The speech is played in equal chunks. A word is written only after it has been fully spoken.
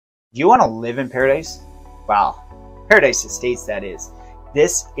Do you want to live in paradise? Wow, Paradise Estates, that is.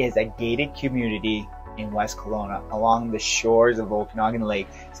 This is a gated community in West Kelowna along the shores of Okanagan Lake.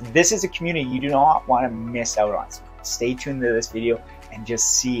 So this is a community you do not want to miss out on. So stay tuned to this video and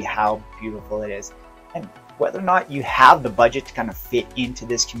just see how beautiful it is. And whether or not you have the budget to kind of fit into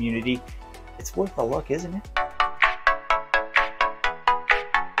this community, it's worth a look, isn't it?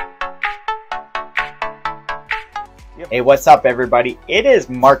 Hey, what's up everybody? It is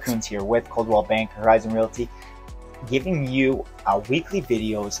Mark Coons here with Coldwell Bank Horizon Realty, giving you weekly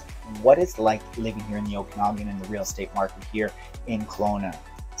videos what it's like living here in the Okanagan and the real estate market here in Kelowna.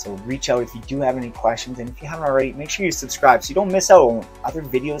 So reach out if you do have any questions, and if you haven't already, make sure you subscribe so you don't miss out on other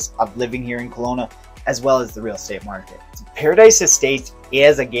videos of living here in Kelowna as well as the real estate market. So Paradise Estates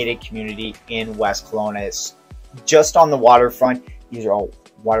is a gated community in West Kelowna. It's just on the waterfront. These are all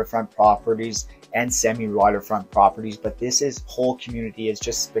waterfront properties and semi-waterfront properties, but this whole community is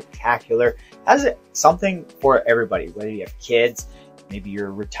just spectacular. Has something for everybody, whether you have kids, maybe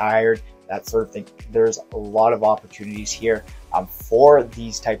you're retired, that sort of thing. There's a lot of opportunities here for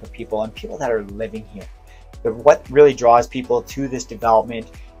these type of people and people that are living here. But what really draws people to this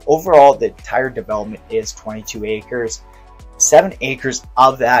development, overall the entire development is 22 acres. 7 acres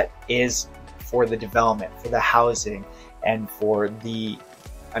of that is for the development, for the housing, and for the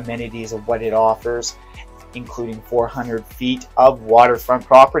amenities of what it offers, including 400 feet of waterfront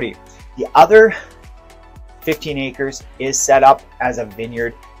property. The other 15 acres is set up as a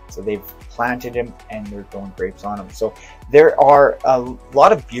vineyard, so they've planted them and they're growing grapes on them. So there are a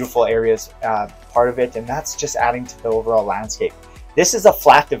lot of beautiful areas part of it, and that's just adding to the overall landscape. This is a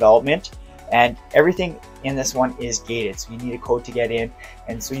flat development and everything in this one is gated, so you need a code to get in,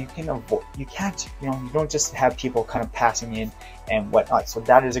 and so you can avoid, you don't just have people kind of passing in and whatnot. So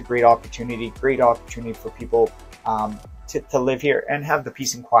that is a great opportunity for people to live here and have the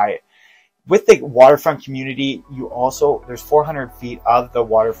peace and quiet. With the waterfront community, there's 400 feet of the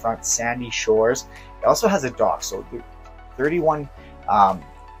waterfront sandy shores. It also has a dock, so 31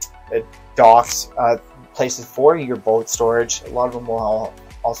 docks, places for your boat storage. A lot of them will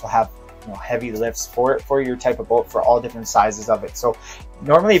also have heavy lifts for your type of boat, for all different sizes of it. So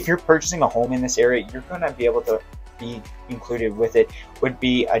normally if you're purchasing a home in this area, you're going to be able to be included with it would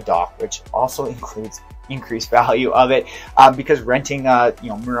be a dock, which also includes increased value of it, because renting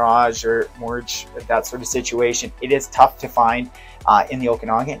Mirage or Mortgage, that sort of situation, it is tough to find in the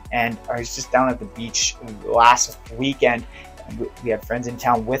Okanagan. And I was just down at the beach last weekend, and we had friends in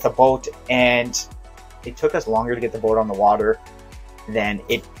town with a boat, and it took us longer to get the boat on the water than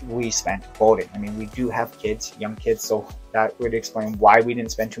we spent boating. I mean, we do have kids, young kids, so that would explain why we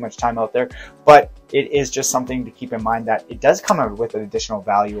didn't spend too much time out there. But it is just something to keep in mind that it does come out with an additional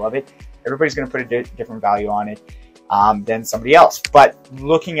value of it. Everybody's going to put a different value on it than somebody else. But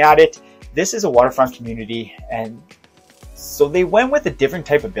looking at it, this is a waterfront community, and so they went with a different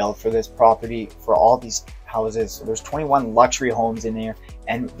type of build for this property for all these houses. So there's 21 luxury homes in there,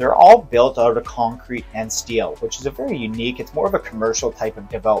 and they're all built out of concrete and steel, which is a very unique, it's more of a commercial type of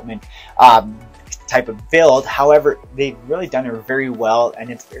development, type of build. However, they've really done it very well, and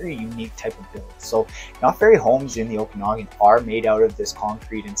it's very unique type of build. So not very homes in the Okanagan are made out of this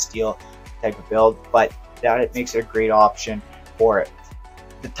concrete and steel type of build, but that it makes it a great option for it.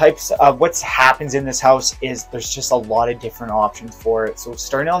 The types of what happens in this house is there's just a lot of different options for it. So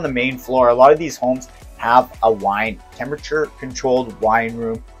starting on the main floor, a lot of these homes have a temperature controlled wine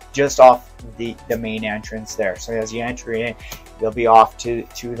room just off the main entrance there. So as you enter in, you'll be off to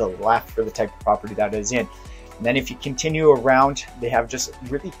the left for the type of property that is in. And then if you continue around, they have just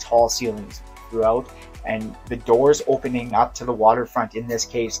really tall ceilings throughout, and the doors opening up to the waterfront in this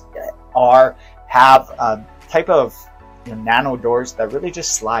case have a type of nano doors that really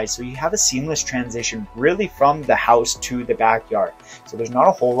just slide, so you have a seamless transition really from the house to the backyard. So there's not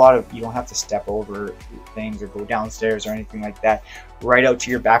a whole lot of, you don't have to step over things or go downstairs or anything like that. Right out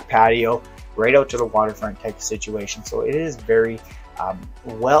to your back patio, right out to the waterfront type of situation. So it is very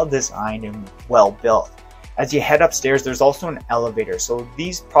well designed and well built. As you head upstairs, there's also an elevator. So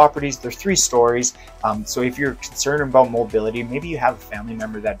these properties, they're 3 stories. So if you're concerned about mobility, maybe you have a family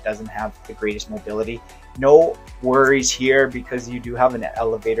member that doesn't have the greatest mobility, no worries here, because you do have an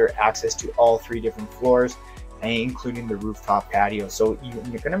elevator access to all 3 different floors, including the rooftop patio. So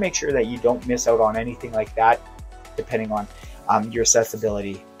you're going to make sure that you don't miss out on anything like that, depending on your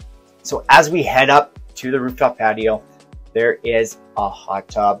accessibility. So as we head up to the rooftop patio, there is a hot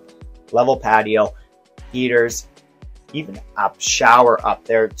tub, level patio, heaters, even a shower up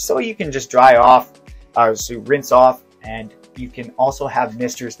there, so you can just dry off, so rinse off, and you can also have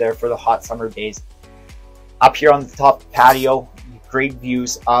misters there for the hot summer days. Up here on the top patio, you great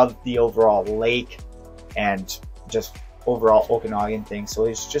views of the overall lake and just overall Okanagan thing. So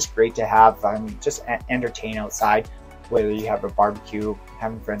it's just great to have just entertain outside, whether you have a barbecue,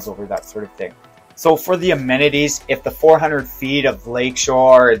 having friends over, that sort of thing. So for the amenities, if the 400 feet of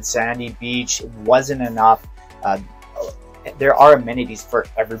lakeshore and sandy beach wasn't enough, there are amenities for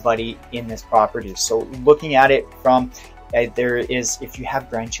everybody in this property. So looking at it from there is, if you have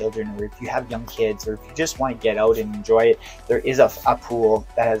grandchildren or if you have young kids or if you just want to get out and enjoy it, there is a pool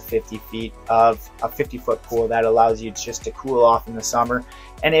that has 50 feet of a 50-foot pool that allows you just to cool off in the summer.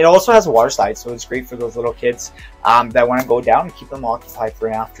 And it also has a water slide, so it's great for those little kids that want to go down and keep them occupied for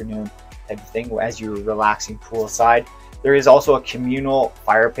an afternoon type of thing as you're relaxing poolside. There is also a communal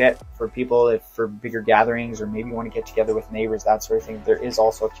fire pit for people for bigger gatherings, or maybe you want to get together with neighbors, that sort of thing. There is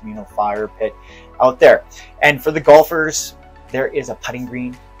also a communal fire pit out there. And for the golfers, there is a putting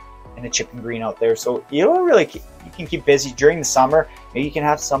green and a chipping green out there. So you can keep busy during the summer. Maybe you can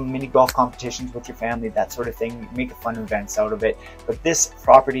have some mini golf competitions with your family, that sort of thing. Make fun events out of it. But this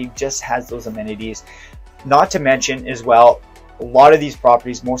property just has those amenities. Not to mention as well, a lot of these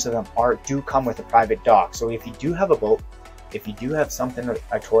properties, most of them do come with a private dock. So if you do have a boat, if you do have something,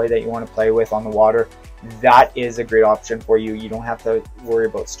 a toy that you want to play with on the water, that is a great option for you. You don't have to worry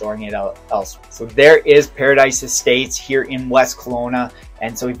about storing it else. So there is Paradise Estates here in West Kelowna.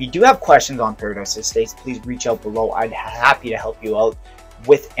 And so if you do have questions on Paradise Estates, please reach out below. I'd be happy to help you out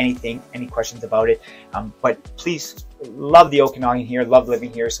with anything, any questions about it. But please, love the Okanagan here, love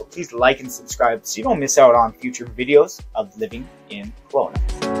living here. So please like and subscribe so you don't miss out on future videos of living in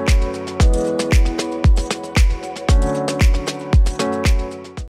Kelowna.